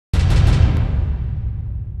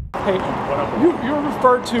Hey, you're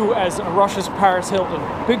referred to as Russia's Paris Hilton.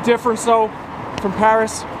 Big difference, though, from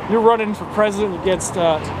Paris. You're running for president against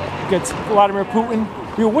Vladimir Putin.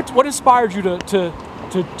 What inspired you to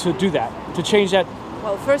do that, to change that?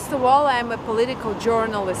 Well, first of all, I'm a political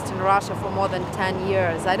journalist in Russia for more than 10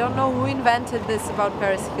 years. I don't know who invented this about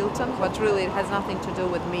Paris Hilton, but really it has nothing to do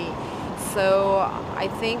with me. So I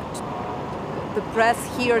think the press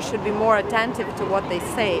here should be more attentive to what they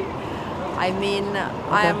say. I mean,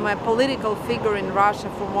 I am a political figure in Russia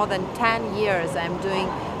for more than 10 years. I'm doing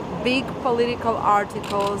big political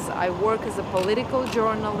articles. I work as a political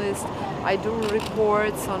journalist. I do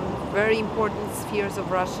reports on very important spheres of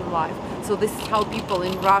Russian life. So this is how people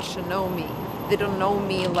in Russia know me. They don't know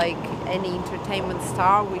me like any entertainment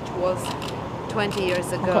star, which was 20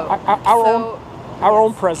 years ago. Our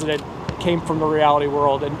own president came from the reality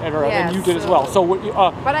world, and you did as well. So,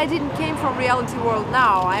 but I didn't came from reality world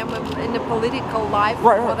now. I am in the political life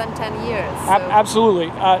for more than 10 years. So. Absolutely.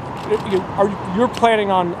 You're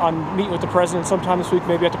planning on meeting with the president sometime this week,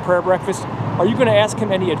 maybe at the prayer breakfast. Are you going to ask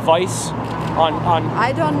him any advice on?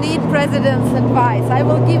 I don't need president's advice. I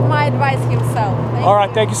will give my advice himself. All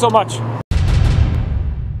right. Thank you so much.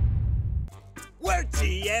 We're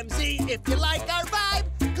TMZ. If you like our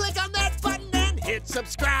vibe, click on that button and hit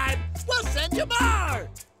subscribe. We'll send you more!